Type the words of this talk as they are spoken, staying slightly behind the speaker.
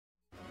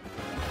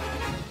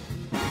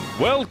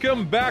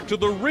Welcome back to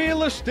the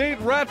Real Estate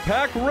Rat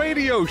Pack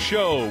Radio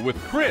Show with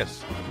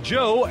Chris,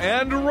 Joe,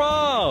 and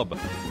Rob.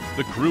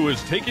 The crew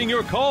is taking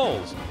your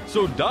calls,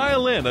 so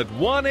dial in at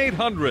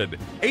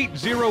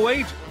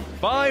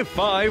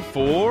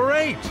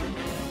 1-800-808-5548.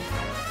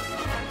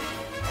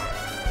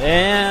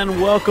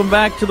 And welcome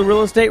back to the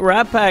Real Estate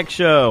Rat Pack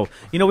Show.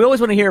 You know, we always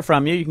want to hear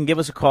from you. You can give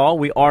us a call.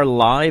 We are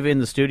live in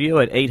the studio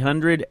at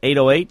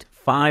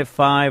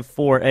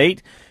 800-808-5548.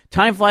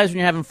 Time flies when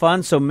you're having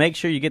fun, so make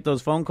sure you get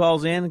those phone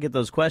calls in, get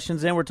those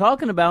questions in. We're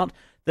talking about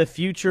the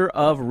future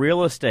of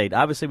real estate.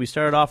 Obviously, we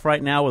started off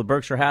right now with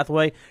Berkshire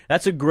Hathaway.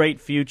 That's a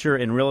great future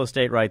in real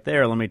estate right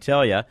there, let me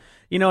tell you.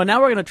 You know, and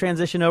now we're going to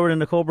transition over to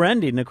Nicole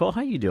Brende. Nicole,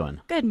 how you doing?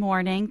 Good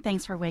morning.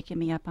 Thanks for waking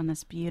me up on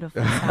this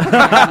beautiful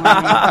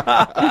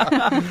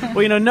Saturday morning.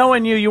 Well, you know,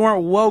 knowing you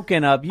weren't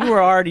woken up. You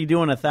were already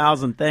doing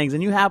 1,000 things,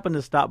 and you happened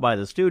to stop by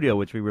the studio,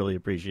 which we really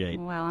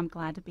appreciate. Well, I'm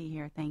glad to be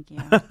here. Thank you.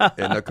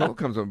 And Nicole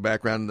comes from a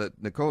background that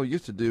Nicole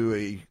used to do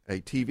a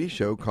TV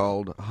show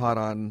called Hot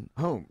on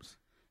Homes.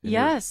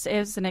 Yes, it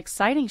was an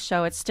exciting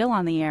show. It's still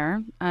on the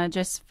air,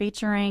 just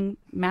featuring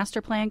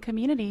master plan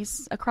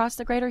communities across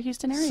the greater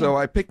Houston area. So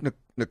I picked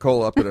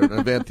Nicole up at an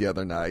event the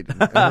other night.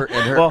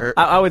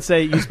 I would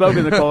say you spoke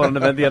to Nicole at an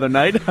event the other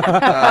night.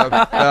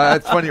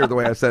 It's funnier the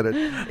way I said it.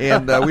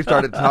 And we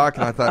started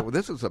talking. I thought, well,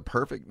 this is a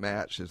perfect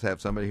match, is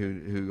have somebody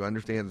who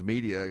understands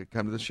media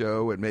come to the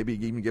show and maybe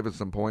even give us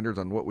some pointers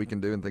on what we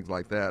can do and things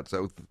like that.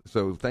 So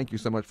thank you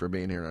so much for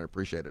being here, and I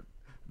appreciate it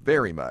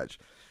very much.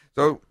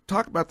 So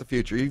talk about the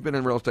future. You've been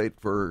in real estate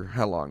for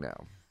how long now?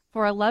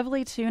 For a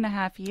lovely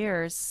 2.5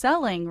 years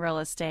selling real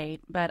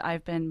estate, but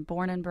I've been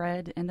born and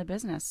bred in the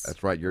business.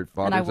 That's right. Your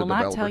father's and I will a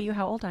developer. not tell you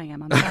how old I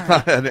am. I'm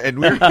sorry. and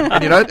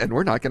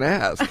we're not going to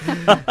ask.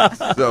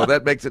 So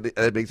that makes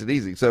it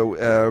easy.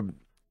 So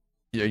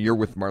you're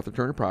with Martha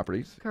Turner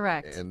Properties.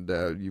 Correct. And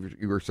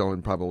you were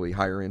selling probably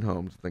higher end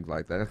homes, things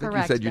like that. I think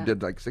Correct, you said you yeah.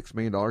 did like $6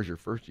 million your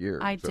first year.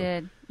 I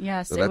did.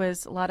 Yes, it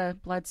was a lot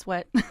of blood,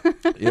 sweat.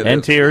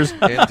 And tears.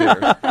 And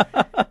tears.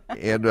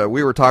 And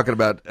we were talking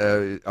about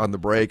on the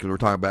break, and we were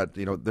talking about,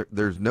 you know,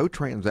 there's no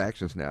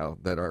transactions now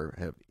that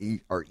are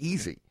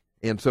easy.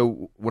 And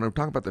so when I'm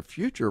talking about the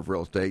future of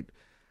real estate,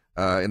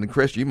 and then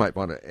Chris, you might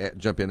want to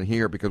jump in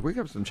here because we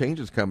have some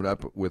changes coming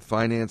up with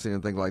financing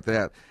and things like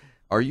that.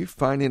 Are you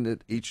finding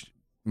that each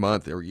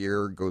month or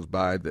year goes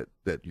by that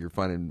you're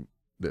finding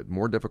that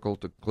more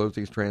difficult to close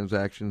these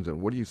transactions?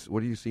 And what do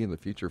you see in the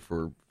future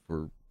for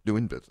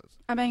doing business?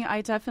 I mean,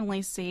 I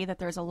definitely see that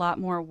there's a lot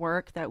more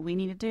work that we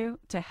need to do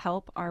to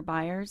help our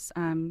buyers,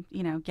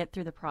 get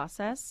through the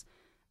process.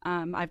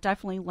 I've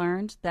definitely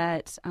learned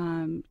that,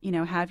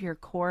 have your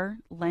core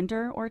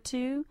lender or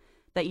two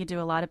that you do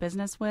a lot of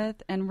business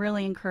with, and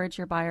really encourage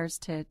your buyers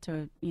to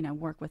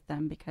work with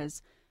them,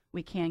 because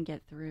we can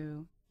get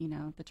through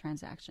the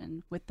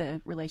transaction with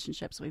the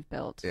relationships we've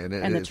built and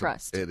the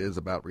trust. It is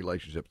about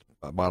relationships,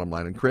 bottom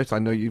line. And Chris, I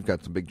know you've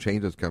got some big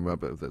changes coming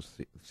up with the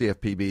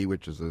CFPB,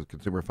 which is the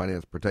Consumer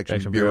Finance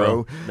Protection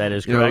Bureau. That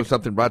is correct.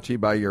 Something brought to you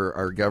by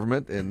our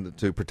government and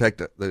to protect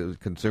the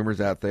consumers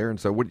out there. And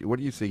so what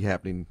do you see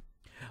happening?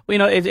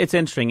 Well, it's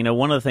interesting.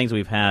 One of the things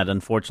we've had,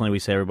 unfortunately, we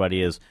say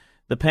everybody, is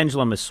the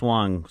pendulum has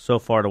swung so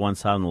far to one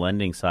side on the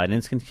lending side, and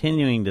it's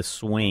continuing to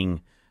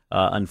swing,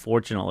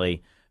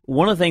 unfortunately.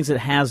 One of the things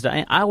that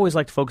I always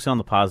like to focus on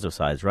the positive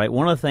sides, right?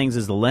 One of the things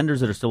is the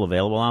lenders that are still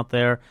available out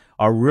there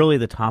are really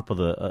the top of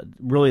the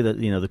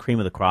cream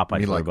of the crop. I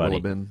mean, like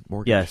everybody.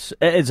 Mortgage? Yes,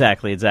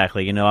 exactly.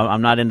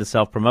 I'm not into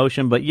self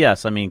promotion, but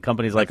yes,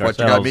 companies like ourselves. That's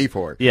what you got me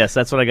for. Yes,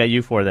 that's what I got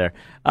you for there.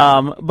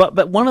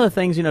 But one of the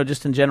things,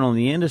 just in general in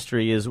the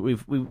industry is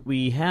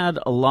we had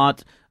a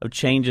lot of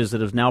changes that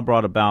have now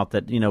brought about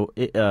that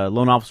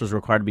loan officers are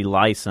required to be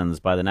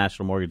licensed by the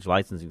National Mortgage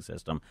Licensing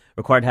System,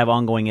 required to have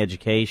ongoing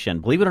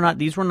education. Believe it or not,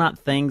 these were not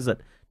things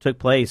that took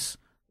place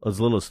as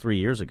little as 3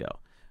 years ago.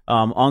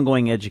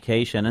 Ongoing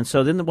education. And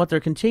so then what they're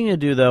continuing to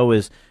do, though,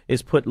 is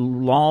put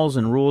laws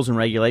and rules and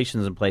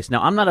regulations in place.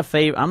 Now, I'm not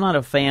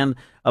a fan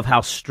of how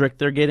strict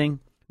they're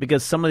getting,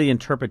 because some of the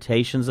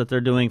interpretations that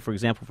they're doing, for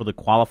example, for the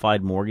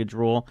qualified mortgage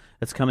rule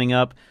that's coming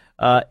up,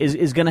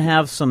 is going to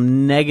have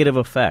some negative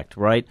effect,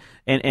 right?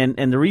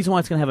 And the reason why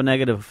it's going to have a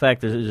negative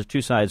effect is there's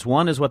two sides.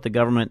 One is what the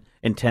government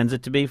intends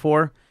it to be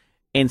for,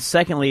 and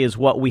secondly is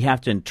what we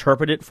have to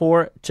interpret it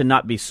for to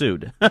not be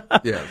sued.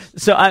 Yes.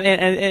 So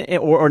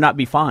or not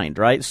be fined,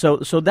 right? So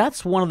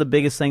that's one of the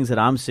biggest things that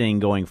I'm seeing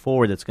going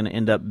forward that's going to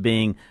end up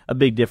being a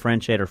big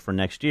differentiator for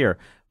next year.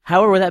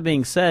 However, with that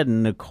being said,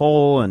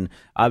 Nicole and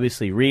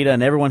obviously Rita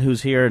and everyone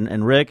who's here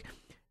and Rick,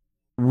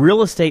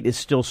 real estate is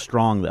still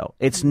strong, though.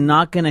 It's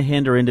not going to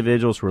hinder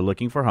individuals who are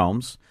looking for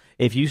homes.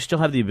 If you still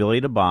have the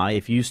ability to buy,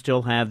 if you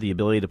still have the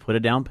ability to put a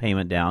down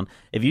payment down,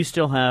 if you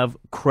still have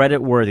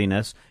credit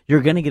worthiness, you're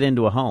going to get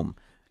into a home.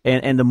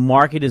 And the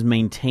market is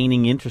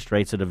maintaining interest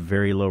rates at a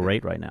very low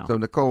rate right now. So,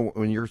 Nicole,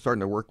 when you're starting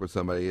to work with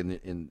somebody,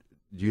 and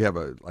do you have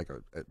a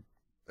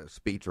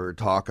speech or a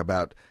talk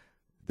about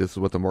this is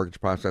what the mortgage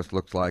process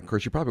looks like? Of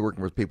course, you're probably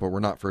working with people who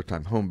are not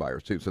first-time home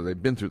buyers, too, so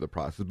they've been through the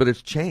process. But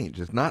it's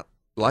changed. It's not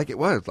like it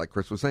was, like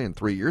Chris was saying,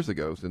 3 years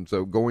ago. And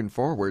so going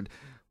forward,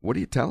 What do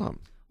you tell them?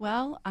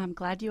 Well, I'm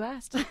glad you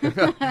asked.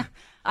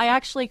 I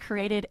actually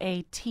created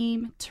a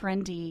Team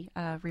Trendy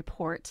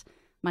report.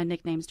 My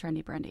nickname's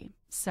Trendy Brende.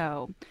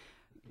 So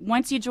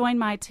once you join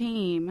my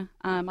team,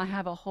 I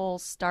have a whole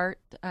start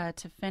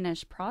to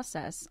finish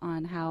process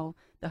on how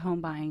the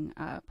home buying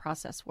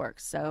process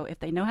works. So if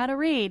they know how to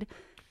read,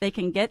 they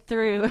can get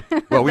through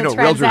Well, we the know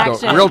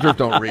transaction. realtors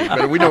don't read,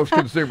 but we know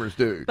consumers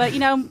do. But,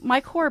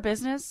 my core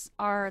business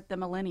are the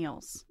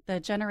millennials, the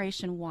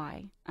Generation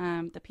Y,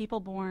 the people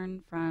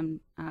born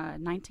from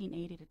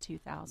 1980 to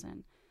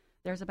 2000.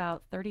 There's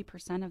about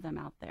 30% of them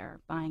out there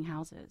buying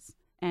houses.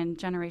 And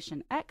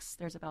Generation X,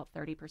 there's about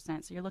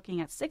 30%. So you're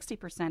looking at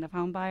 60% of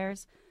home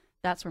buyers.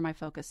 That's where my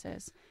focus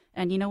is.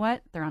 And you know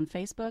what? They're on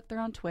Facebook. They're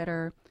on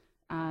Twitter.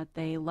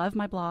 They love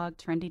my blog,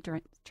 Trendy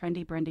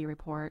Brende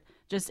Report.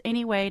 Just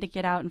any way to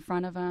get out in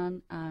front of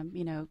them.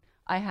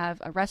 I have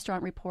a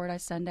restaurant report I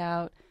send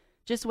out.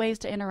 Just ways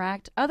to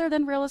interact other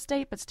than real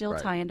estate, but still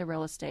tie into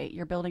real estate.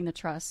 You're building the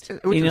trust.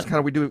 Which is kind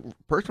of, we do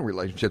personal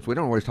relationships. We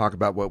don't always talk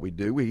about what we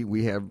do.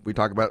 We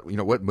talk about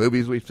what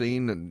movies we've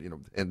seen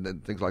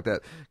and things like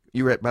that.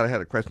 You about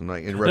had a question.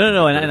 I interrupted.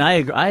 No, and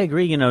I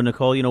agree.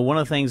 Nicole. One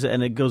of the things,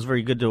 and it goes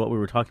very good to what we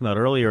were talking about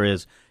earlier,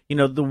 is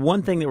the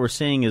one thing that we're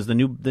seeing is the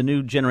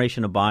new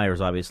generation of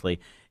buyers. Obviously,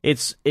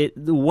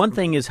 the one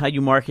thing is how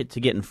you market to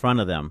get in front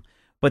of them.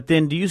 But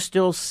then, do you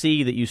still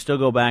see that you still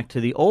go back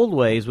to the old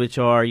ways, which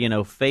are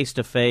face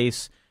to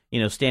face,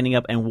 standing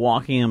up and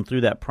walking them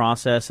through that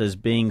process as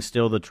being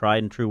still the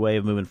tried and true way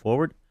of moving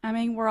forward? I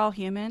mean, we're all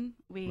human.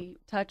 We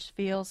touch,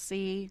 feel,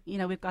 see.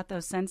 We've got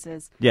those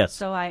senses. Yes.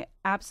 So I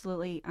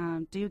absolutely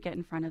do get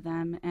in front of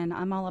them, and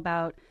I'm all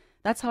about.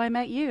 That's how I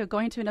met you,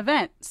 going to an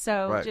event.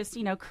 So just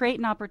create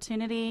an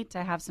opportunity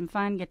to have some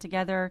fun, get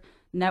together,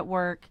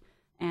 network,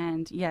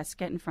 and yes,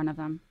 get in front of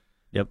them.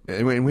 Yep.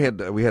 And we had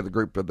the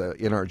group of the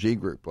NRG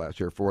group last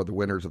year for the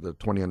winners of the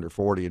 20 under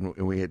 40,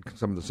 and we had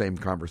some of the same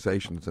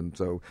conversations. And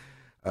so,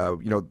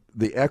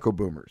 the echo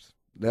boomers,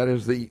 that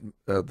is the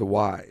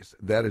Ys.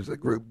 That is the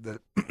group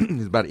that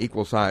is about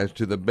equal size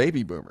to the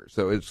baby boomers.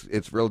 So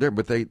it's real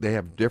different, but they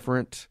have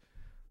different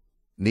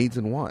needs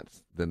and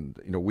wants than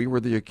we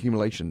were the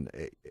accumulation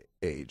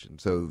age,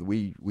 and so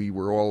we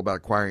were all about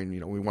acquiring.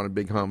 We wanted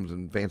big homes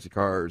and fancy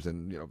cars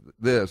and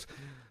this.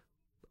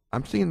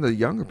 I'm seeing the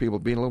younger people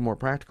being a little more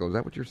practical. Is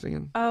that what you're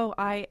seeing? Oh,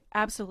 I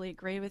absolutely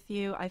agree with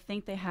you. I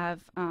think they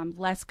have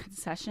less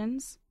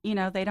concessions. They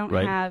don't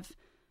have,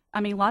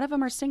 a lot of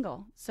them are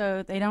single,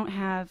 so they don't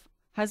have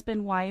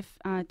husband-wife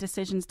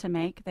decisions to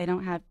make. They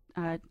don't have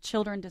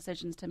children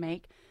decisions to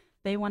make.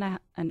 They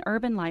want an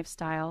urban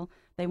lifestyle.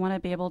 They want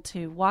to be able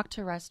to walk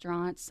to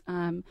restaurants,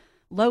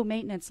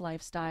 low-maintenance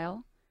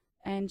lifestyle,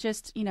 and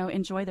just,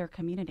 enjoy their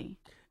community.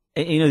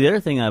 The other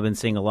thing I've been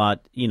seeing a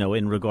lot,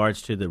 in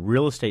regards to the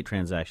real estate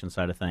transaction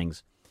side of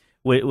things,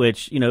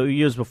 which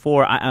years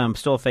before, I'm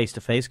still a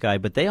face-to-face guy,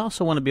 but they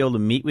also want to be able to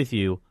meet with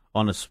you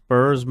on a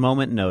spur's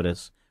moment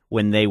notice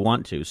when they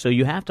want to. So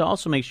you have to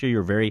also make sure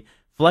you're very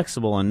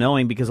flexible and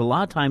knowing, because a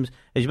lot of times,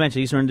 as you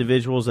mentioned, these are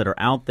individuals that are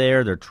out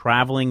there, they're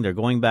traveling, they're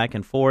going back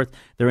and forth,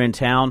 they're in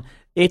town.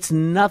 It's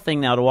nothing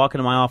now to walk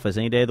into my office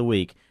any day of the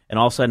week and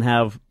all of a sudden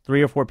have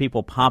 3 or 4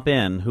 people pop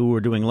in who are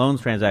doing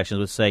loans transactions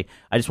would say,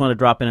 I just want to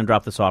drop in and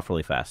drop this off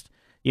really fast.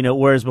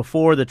 Whereas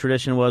before the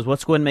tradition was,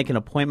 let's go ahead and make an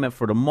appointment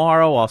for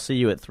tomorrow. I'll see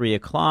you at 3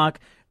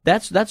 o'clock.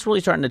 That's really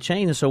starting to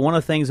change. And so one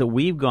of the things that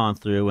we've gone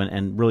through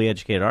and really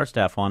educated our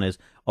staff on is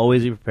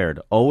always be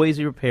prepared. Always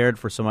be prepared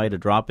for somebody to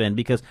drop in,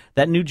 because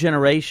that new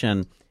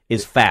generation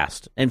is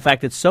fast. In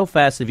fact, it's so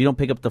fast that if you don't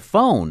pick up the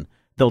phone,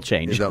 they'll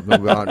change. They'll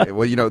move on.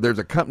 Well, there's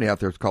a company out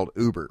there. It's called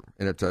Uber,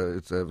 and it's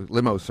a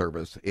limo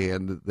service.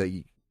 And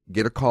they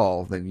get a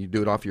call, then you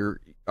do it off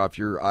your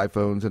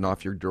iPhones and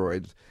off your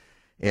Droids,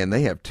 and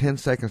they have 10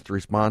 seconds to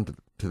respond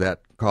to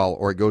that call,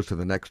 or it goes to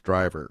the next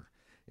driver.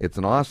 It's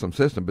an awesome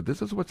system, but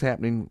this is what's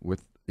happening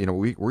with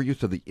we're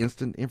used to the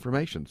instant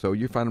information. So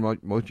you find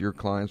most of your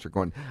clients are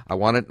going, I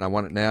want it, and I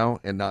want it now,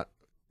 and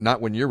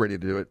not when you're ready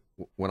to do it,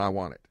 when I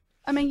want it.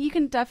 You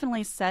can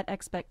definitely set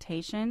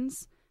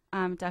expectations.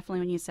 Definitely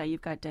when you say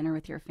you've got dinner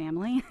with your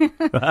family,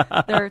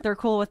 they're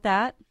cool with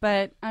that.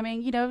 But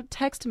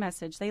text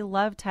message, they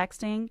love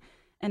texting,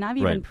 and I've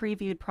even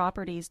previewed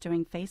properties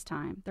doing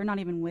FaceTime. They're not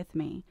even with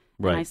me,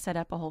 and I set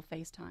up a whole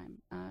FaceTime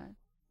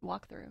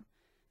walkthrough.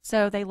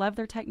 So they love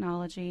their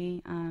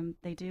technology.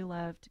 They do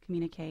love to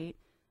communicate,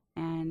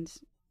 and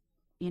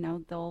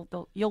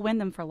you'll win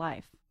them for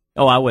life.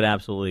 Oh, I would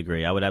absolutely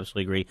agree. And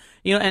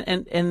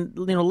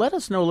let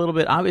us know a little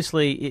bit.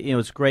 Obviously,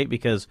 it's great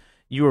because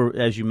you were,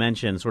 as you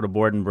mentioned, sort of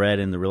born and bred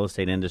in the real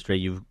estate industry.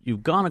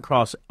 You've gone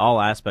across all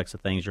aspects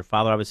of things. Your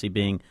father, obviously,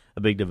 being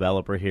a big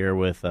developer here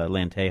with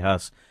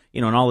Lantejas,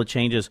 and all the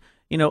changes.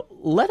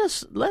 Let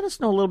us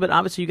know a little bit.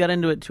 Obviously, you got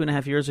into it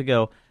 2.5 years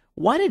ago.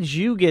 Why did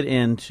you get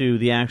into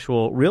the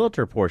actual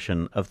realtor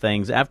portion of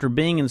things after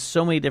being in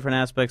so many different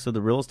aspects of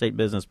the real estate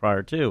business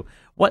prior to?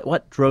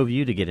 What drove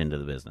you to get into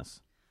the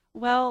business?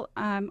 Well,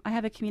 I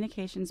have a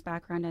communications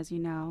background, as you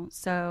know.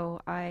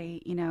 So I,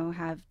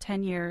 have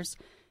 10 years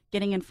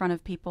getting in front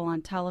of people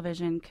on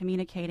television,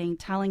 communicating,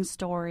 telling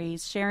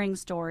stories, sharing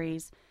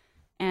stories.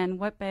 And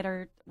what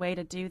better way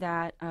to do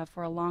that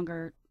for a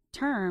longer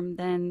term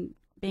than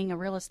being a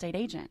real estate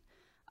agent?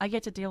 I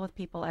get to deal with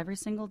people every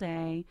single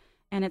day,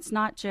 and it's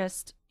not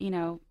just,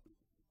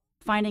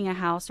 finding a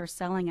house or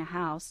selling a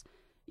house.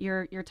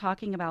 You're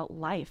talking about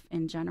life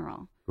in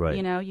general. Right.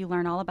 You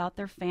learn all about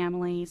their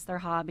families, their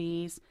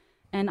hobbies.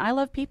 And I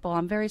love people.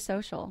 I'm very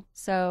social.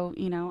 So,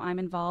 I'm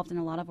involved in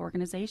a lot of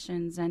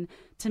organizations. And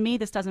to me,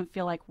 this doesn't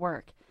feel like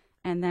work.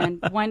 And then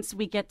once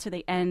we get to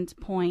the end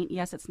point,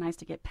 yes, it's nice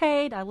to get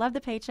paid. I love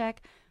the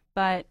paycheck.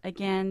 But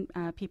again,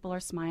 people are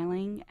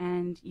smiling,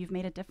 and you've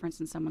made a difference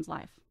in someone's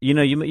life. You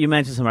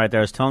mentioned something right there.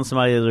 I was telling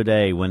somebody the other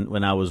day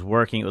when I was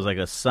working, it was like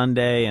a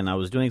Sunday, and I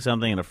was doing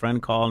something, and a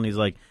friend called, and he's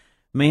like,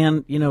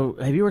 man,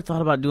 have you ever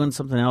thought about doing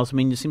something else? I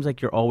mean, it seems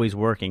like you're always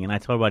working. And I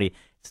told everybody,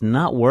 it's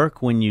not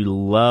work when you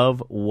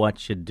love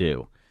what you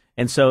do.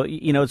 And so,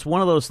 it's one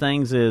of those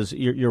things is,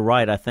 you're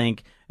right. I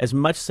think as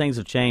much as things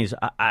have changed,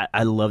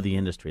 I love the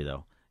industry,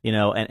 though.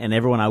 And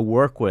everyone I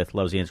work with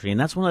loves the industry. And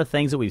that's one of the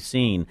things that we've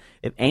seen.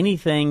 If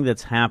anything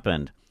that's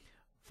happened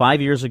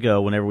 5 years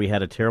ago, whenever we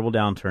had a terrible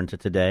downturn, to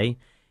today,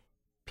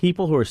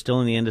 people who are still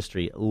in the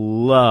industry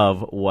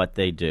love what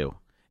they do.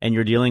 And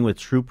you're dealing with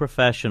true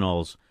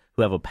professionals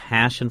who have a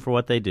passion for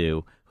what they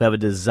do, who have a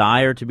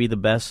desire to be the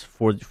best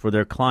for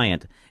their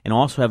client, and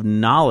also have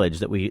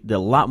knowledge a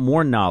lot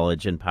more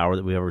knowledge and power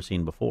that we've ever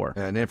seen before.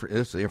 And this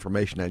is the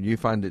information. Now, you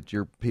find that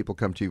your people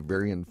come to you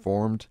very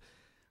informed?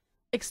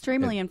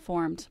 Extremely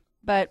informed.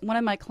 But one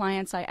of my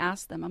clients, I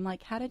asked them, I'm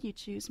like, how did you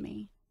choose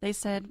me? They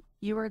said,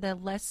 you were the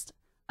less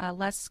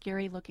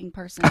scary looking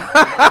person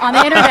on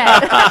the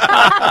internet.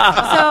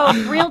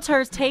 So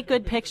realtors, take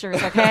good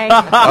pictures, okay?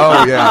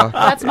 Oh, yeah.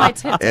 That's my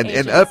tip to and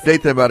agents.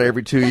 update them about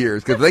every 2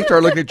 years, because they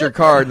start looking at your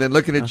card and then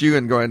looking at you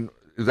and going,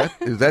 is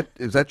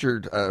that your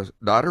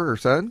daughter or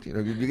son?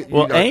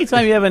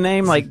 Anytime you have a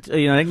name like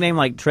nickname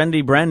like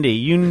Trendy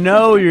Brende,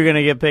 you're going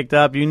to get picked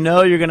up. You're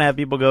going to have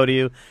people go to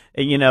you.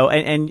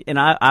 And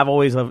I've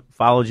always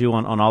followed you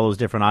on all those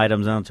different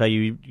items, and I'll tell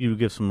you, you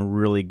give some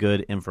really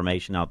good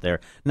information out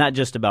there, not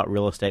just about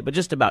real estate, but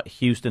just about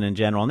Houston in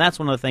general. And that's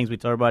one of the things we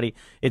tell everybody.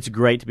 It's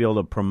great to be able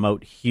to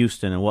promote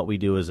Houston and what we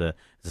do as a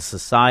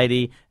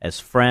society, as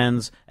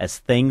friends, as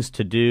things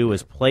to do,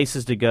 as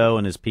places to go,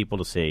 and as people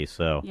to see.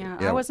 So yeah.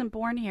 I wasn't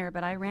born here,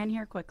 but I ran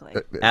here quickly.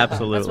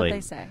 Absolutely. That's what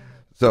they say.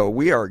 So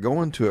we are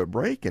going to a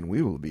break, and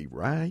we will be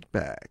right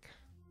back.